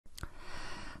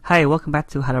Hi, welcome back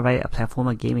to how to write a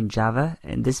platformer game in Java.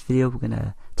 In this video we're going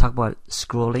to talk about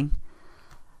scrolling.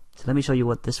 So let me show you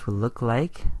what this will look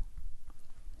like.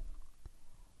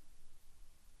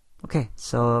 Okay,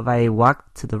 so if I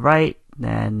walk to the right,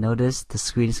 then notice the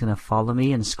screen is going to follow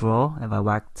me and scroll. If I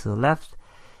walk to the left,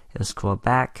 it'll scroll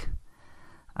back.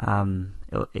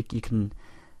 You can,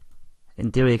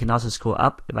 in theory, you can also scroll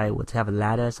up. If I were to have a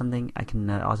ladder or something, I can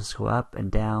also scroll up and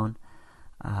down.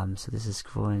 So this is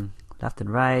scrolling left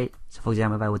and right. So for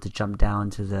example, if I were to jump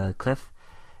down to the cliff,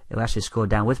 it will actually scroll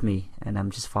down with me, and I'm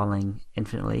just falling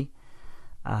infinitely.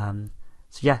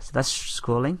 So yeah, so that's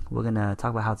scrolling. We're gonna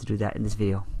talk about how to do that in this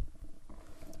video.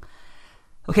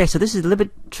 Okay, so this is a little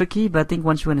bit tricky, but I think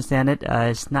once you understand it,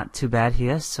 it's not too bad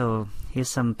here. So here's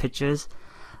some pictures.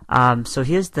 So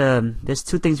there's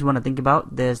two things you want to think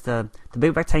about. There's the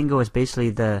big rectangle is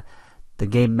basically the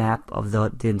game map of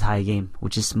the entire game,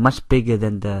 which is much bigger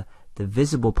than the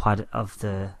visible part of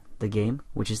the game,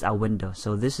 which is our window.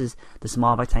 So this is the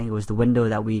small rectangle is the window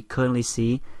that we currently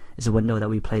see, is the window that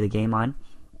we play the game on,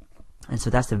 and so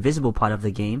that's the visible part of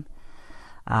the game.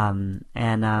 And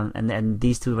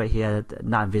these two right here are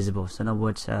not visible. So in other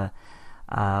words,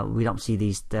 we don't see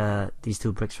these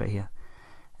two bricks right here.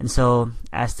 And so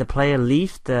as the player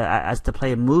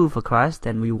move across,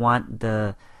 then we want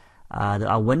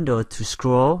our window to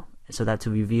scroll so that to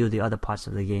reveal the other parts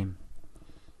of the game.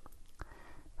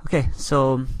 Okay,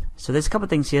 so there's a couple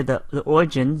things here. The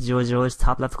origin 00 is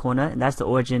top left corner, and that's the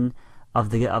origin of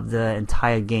the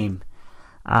entire game.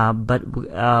 But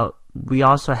we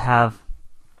also we're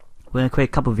going to create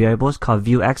a couple of variables called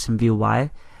view x and view y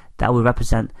that will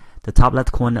represent the top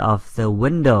left corner of the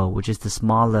window, which is the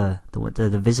smaller,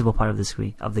 the visible part of the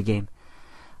screen of the game.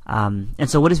 And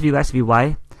so what is view x, view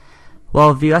y?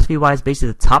 Well, view x, view y is basically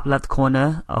the top left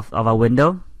corner of our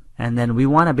window, and then we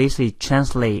want to basically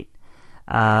translate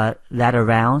that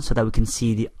around so that we can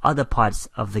see the other parts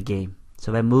of the game.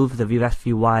 So if I move the view x,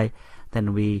 view y,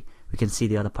 then we can see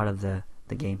the other part of the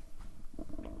game.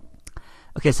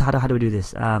 Okay, so how do we do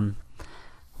this?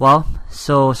 Well,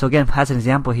 so again, as an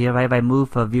example here, right? If I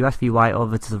move view x, view y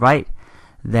over to the right,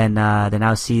 then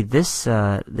I'll see this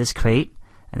crate,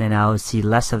 and then I'll see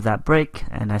less of that brick,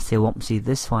 and I still won't see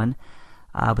this one.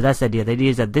 But that's the idea. The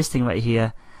idea is that this thing right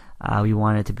here, we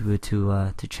want it to be able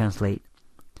to translate.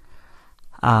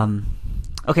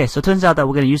 Okay, so it turns out that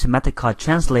we're going to use a method called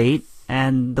translate,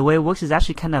 and the way it works is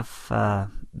actually kind of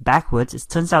backwards. It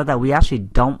turns out that we actually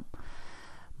don't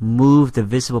move the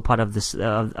visible part of this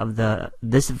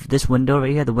this window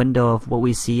right here, the window of what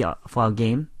we see for our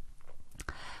game.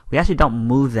 We actually don't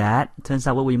move that. It turns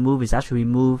out what we move is actually we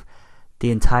move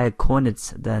the entire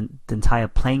coordinates, the entire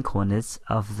plane coordinates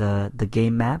of the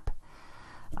game map.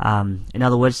 In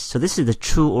other words, so this is the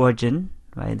true origin,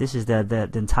 right? This is the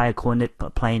entire coordinate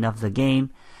plane of the game,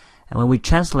 and when we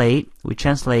translate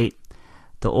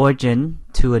the origin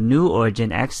to a new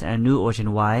origin x and a new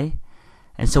origin y.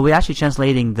 And so we're actually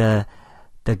translating the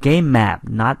game map,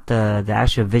 not the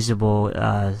actual visible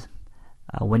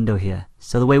window here.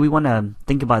 So the way we want to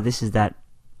think about this is that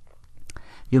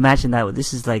you imagine that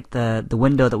this is like the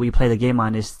window that we play the game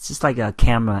on is just like a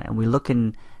camera, and we're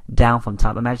looking down from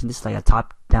top. Imagine this is like a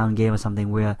top-down game or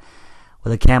something where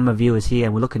the camera view is here,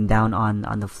 and we're looking down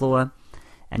on the floor.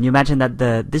 And you imagine that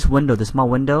this window, the small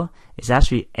window, is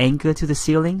actually anchored to the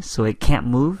ceiling, so it can't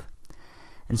move.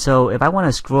 And so if I want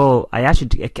to scroll, I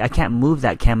can't move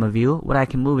that camera view. What I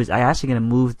can move is I'm actually going to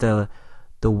move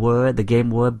the game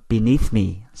word beneath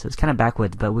me. So it's kind of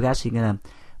backwards, but we're actually going to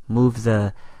move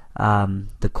the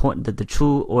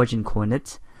true origin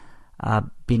coordinates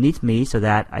beneath me so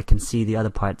that I can see the other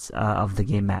parts of the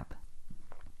game map.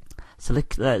 So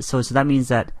that means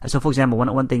that, so for example,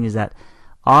 one thing is that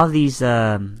all these,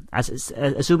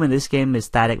 assuming this game is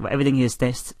static, everything here is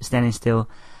standing still.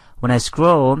 When I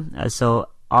scroll, so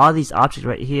all these objects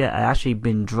right here are actually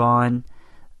been drawn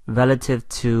relative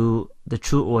to the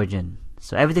true origin.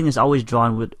 So everything is always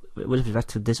drawn with respect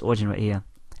to this origin right here.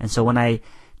 And so when I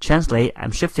translate,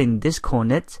 I'm shifting this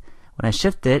coordinate. When I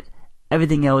shift it,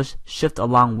 everything else shift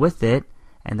along with it,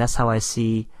 and that's how I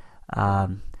see.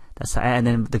 And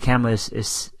then the camera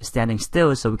is standing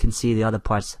still, so we can see the other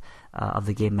parts of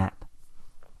the game map.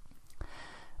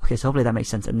 Okay, so hopefully that makes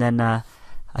sense. And then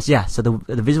yeah, so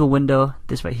the visible window,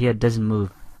 this right here, doesn't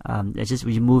move. It's just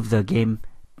we move the game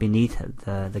beneath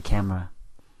the camera.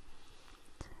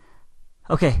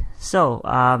 Okay, so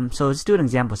let's do an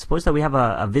example. Suppose that we have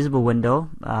a visible window,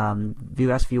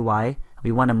 view x, view y.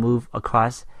 We want to move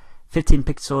across 15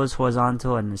 pixels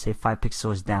horizontal and say 5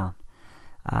 pixels down,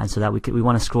 so that we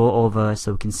want to scroll over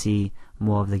so we can see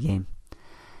more of the game.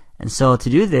 And so to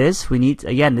do this, we need,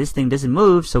 again, this thing doesn't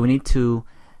move, so we need to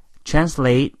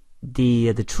translate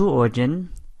the true origin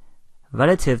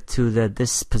relative to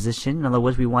this position. In other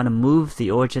words, we want to move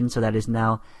the origin so that it's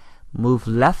now moved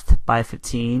left by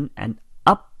 15 and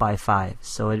up by 5.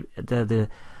 So the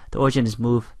origin is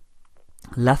moved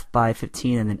left by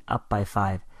 15 and then up by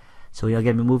 5. So we are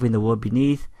going to be moving the word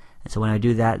beneath, and so when I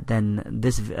do that, then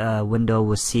this window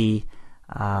will see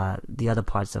the other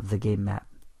parts of the game map.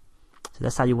 So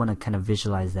that's how you want to kind of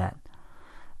visualize that.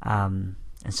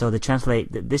 And so the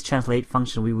this translate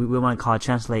function, we want to call it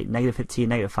translate -15,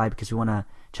 -5, because we want to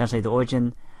translate the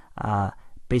origin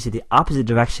basically the opposite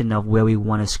direction of where we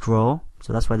want to scroll.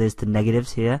 So that's why there's the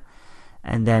negatives here.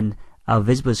 And then our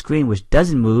visible screen, which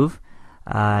doesn't move,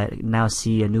 now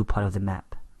see a new part of the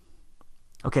map.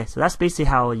 Okay, so that's basically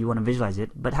how you want to visualize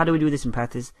it. But how do we do this in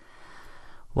practice?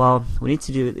 Well, we need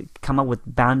to come up with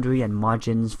boundary and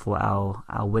margins for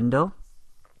our window.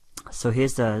 So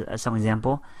here's some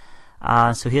example.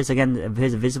 So here's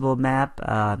a visible map,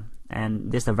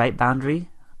 and there's the right boundary,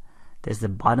 there's the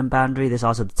bottom boundary, there's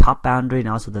also the top boundary, and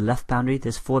also the left boundary.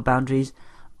 There's 4 boundaries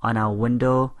on our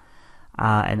window,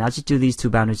 and I'll just do these 2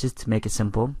 boundaries just to make it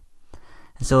simple.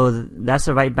 And so that's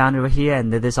the right boundary right here,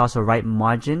 and then there's also a right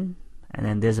margin, and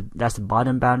then that's the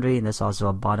bottom boundary, and there's also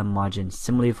a bottom margin.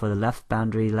 Similarly for the left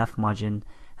boundary, left margin,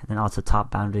 and then also top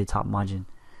boundary, top margin.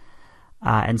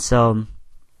 And so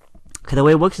the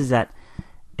way it works is that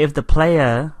if the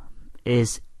player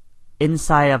is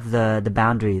inside of the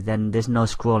boundary, then there's no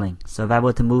scrolling. So if I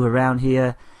were to move around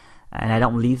here and I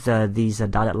don't leave these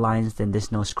dotted lines, then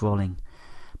there's no scrolling.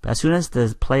 But as soon as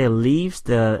the player leaves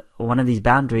one of these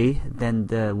boundary, then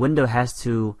the window has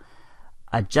to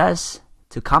adjust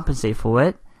to compensate for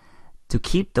it, to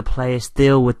keep the player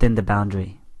still within the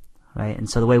boundary, right? And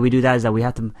so the way we do that is that we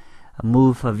have to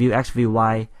move view x, view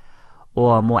y,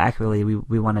 or more accurately,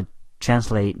 we want to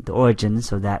translate the origin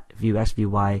so that view x, view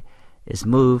y is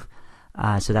moved,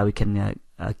 so that we can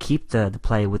keep the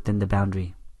player within the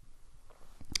boundary.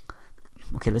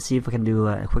 Okay, let's see if we can do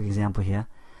a quick example here.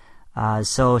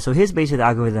 So here's basically the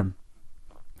algorithm.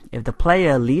 If the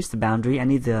player leaves the boundary,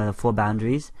 any of the 4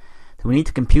 boundaries, then we need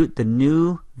to compute the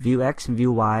new view x and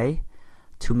view y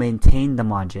to maintain the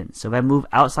margin. So if I move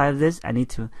outside of this, I need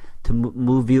to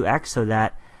move view x so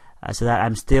that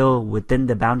I'm still within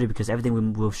the boundary, because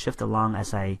everything will shift along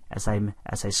as I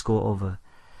scroll over.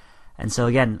 And so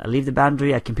again, I leave the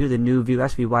boundary, I compute the new view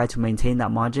x, view y to maintain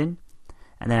that margin,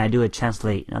 and then I do a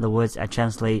translate. In other words, I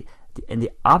translate in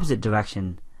the opposite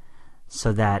direction,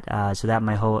 so that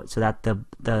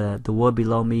the word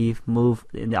below me move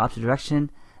in the opposite direction,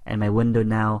 and my window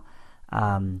now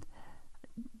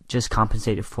just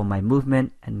compensated for my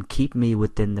movement and keep me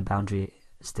within the boundary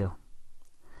still.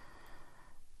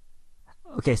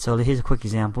 Okay, so here's a quick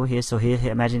example here. So here,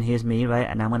 imagine here's me, right?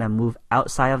 And I'm gonna move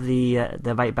outside of the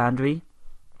right boundary.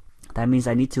 That means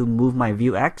I need to move my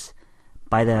view x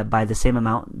by the same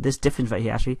amount. This difference right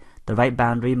here, actually, the right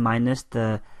boundary minus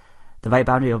the right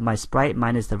boundary of my sprite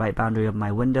minus the right boundary of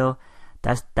my window.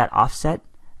 That's that offset.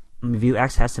 View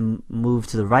x has to move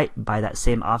to the right by that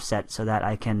same offset, so that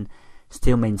I can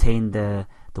still maintain the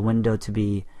window to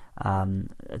be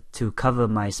to cover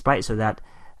my sprite, so that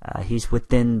he's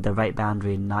within the right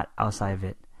boundary, not outside of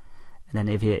it. And then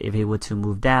if he were to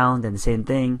move down, then the same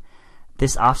thing.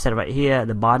 This offset right here at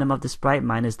the bottom of the sprite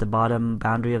minus the bottom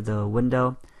boundary of the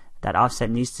window, that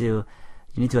offset you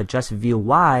need to adjust view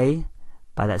y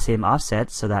by that same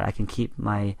offset, so that I can keep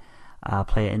my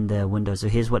player in the window. So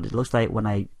here's what it looks like when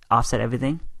I offset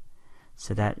everything.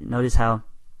 So that, notice how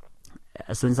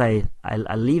as soon as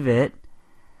I leave it,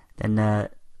 then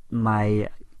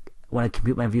when I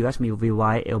compute my view x, view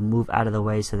y, it'll move out of the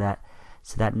way, so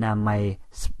that now my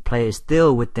player is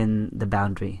still within the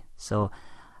boundary. So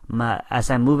as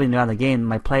I'm moving around the game,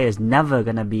 my player is never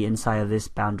gonna be inside of this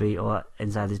boundary or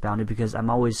inside this boundary, because I'm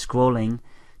always scrolling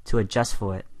to adjust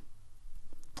for it.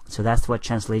 So that's what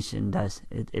translation does.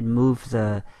 It moves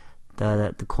the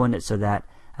coordinates so that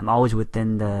I'm always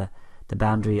within the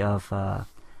boundary of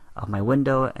my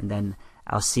window, and then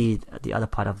I'll see the other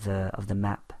part of the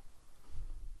map.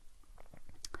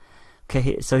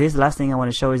 Okay, so here's the last thing I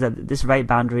want to show is that this right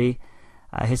boundary,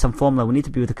 here's some formula. We need to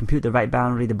be able to compute the right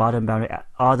boundary, the bottom boundary,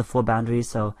 all the 4 boundaries.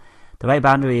 So the right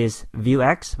boundary is view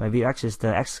x. My view x is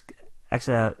the x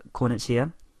coordinates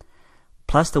here,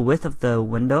 plus the width of the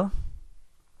window,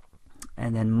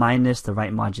 and then minus the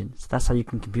right margin. So that's how you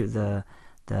can compute the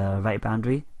right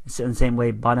boundary. It's in the same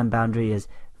way, bottom boundary is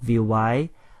view y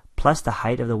plus the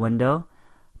height of the window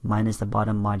minus the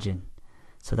bottom margin.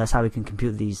 So that's how we can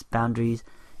compute these boundaries.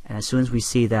 And as soon as we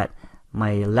see that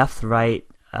my left, right,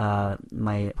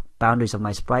 my boundaries of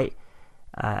my sprite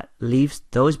leaves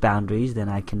those boundaries, then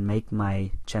I can make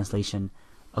my translation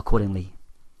accordingly.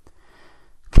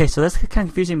 Okay, so that's kind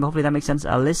of confusing, but hopefully that makes sense.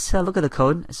 Let's look at the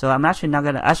code. So I'm actually not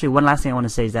gonna. Actually, one last thing I want to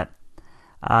say is that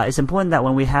it's important that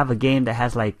when we have a game that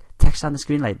has like text on the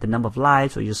screen, like the number of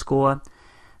lives or your score,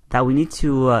 that we need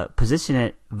to position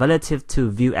it relative to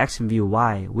view X and view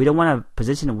Y. We don't want to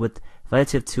position it with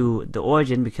relative to the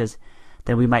origin, because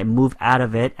then we might move out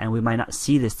of it and we might not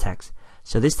see this text.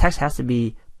 So this text has to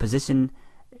be positioned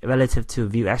relative to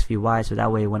view X, view Y, so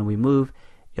that way when we move,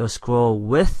 it'll scroll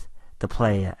with the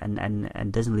player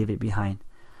and doesn't leave it behind.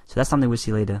 So that's something we'll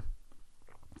see later.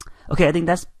 Okay, I think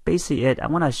that's basically it. I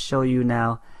want to show you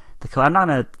now the code. I'm not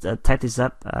going to type this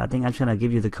up. I think I'm just going to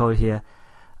give you the code here.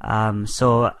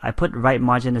 So I put right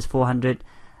margin as 400,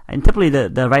 and typically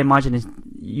the right margin is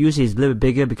usually a little bit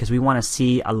bigger because we want to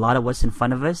see a lot of what's in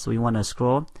front of us, so we want to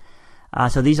scroll.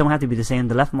 So these don't have to be the same.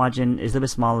 The left margin is a little bit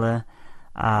smaller,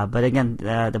 but again,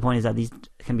 the point is that these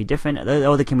can be different,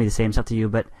 or they can be the same. It's up to you,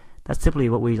 but that's typically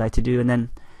what we like to do. And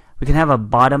then we can have a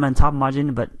bottom and top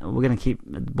margin, but we're going to keep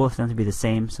both of them to be the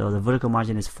same. So the vertical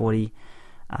margin is 40,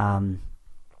 and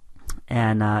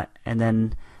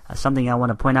then something I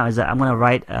want to point out is that I'm going to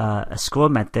write a scroll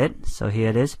method. So here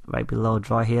it is, right below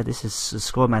draw here. This is a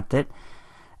scroll method,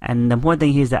 and the important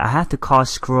thing here is that I have to call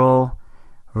scroll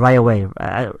right away.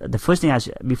 The first thing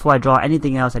before I draw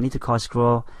anything else, I need to call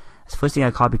scroll. It's the first thing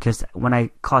I call, because when I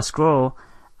call scroll,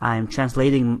 I'm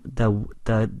translating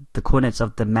the coordinates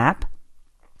of the map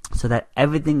so that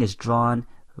everything is drawn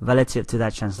relative to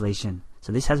that translation.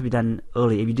 So this has to be done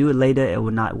early. If you do it later, it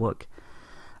will not work.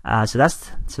 So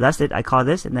that's it. I call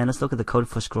this, and then let's look at the code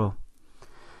for scroll.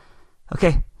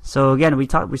 Okay, so again,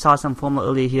 we saw some formula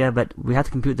earlier here, but we have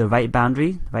to compute the right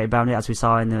boundary. Right boundary, as we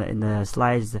saw in the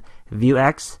slides, view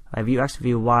X, right? View X,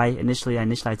 view Y. Initially, I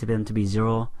initialized them to be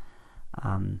 0,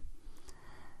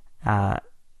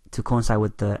 to coincide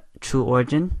with the true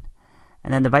origin,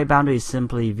 and then the right boundary is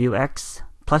simply view X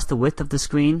plus the width of the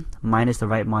screen minus the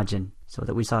right margin. So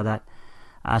that we saw that.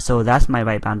 So that's my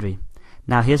right boundary.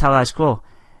 Now here's how I scroll.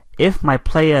 If my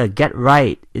player get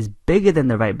right is bigger than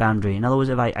the right boundary, in other words,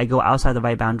 if I go outside the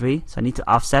right boundary, so I need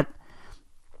to offset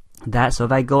that. So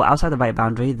if I go outside the right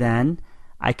boundary, then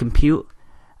I compute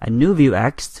a new view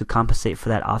X to compensate for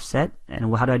that offset.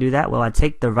 And how do I do that? Well, I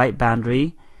take the right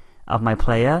boundary of my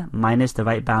player minus the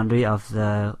right boundary of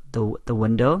the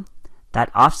window.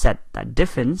 That offset, that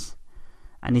difference,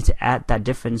 I need to add that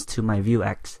difference to my view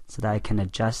X so that I can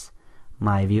adjust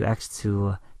my view X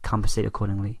to compensate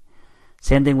accordingly.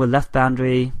 Same thing with left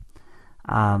boundary,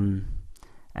 and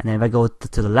then if I go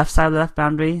to the left side of the left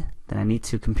boundary, then I need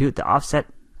to compute the offset.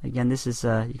 Again, this is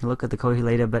you can look at the code here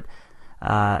later, but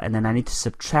and then I need to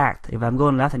subtract. If I'm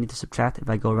going left, I need to subtract. If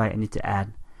I go right, I need to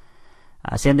add.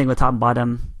 Same thing with top and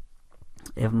bottom.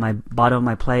 If my bottom of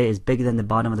my play is bigger than the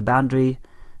bottom of the boundary,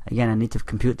 again, I need to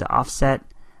compute the offset,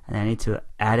 and I need to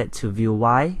add it to view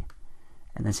Y,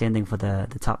 and then same thing for the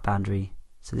top boundary.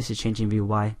 So this is changing view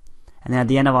Y. And then at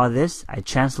the end of all this, I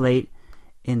translate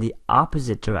in the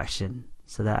opposite direction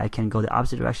so that I can go the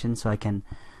opposite direction, so I can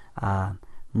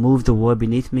move the word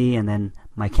beneath me, and then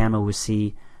my camera will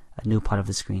see a new part of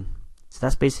the screen. So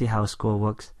that's basically how scroll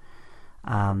works.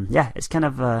 Yeah, it's kind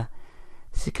of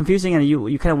it's confusing, and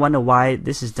you kind of wonder why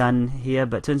this is done here,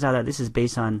 but it turns out that this is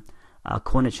based on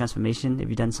coordinate transformation. If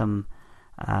you've done some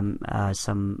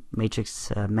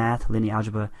matrix math, linear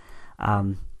algebra,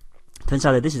 turns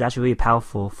out that this is actually really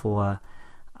powerful for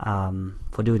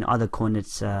doing other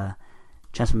coordinates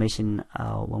transformation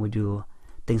when we do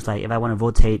things like if I want to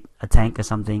rotate a tank or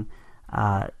something.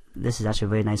 This is actually a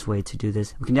very nice way to do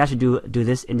this. We can actually do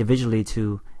this individually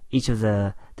to each of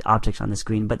the objects on the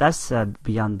screen, but that's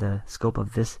beyond the scope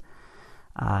of this.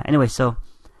 Anyway, so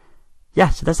yeah,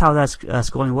 so that's how that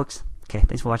scrolling works. Okay,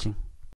 thanks for watching.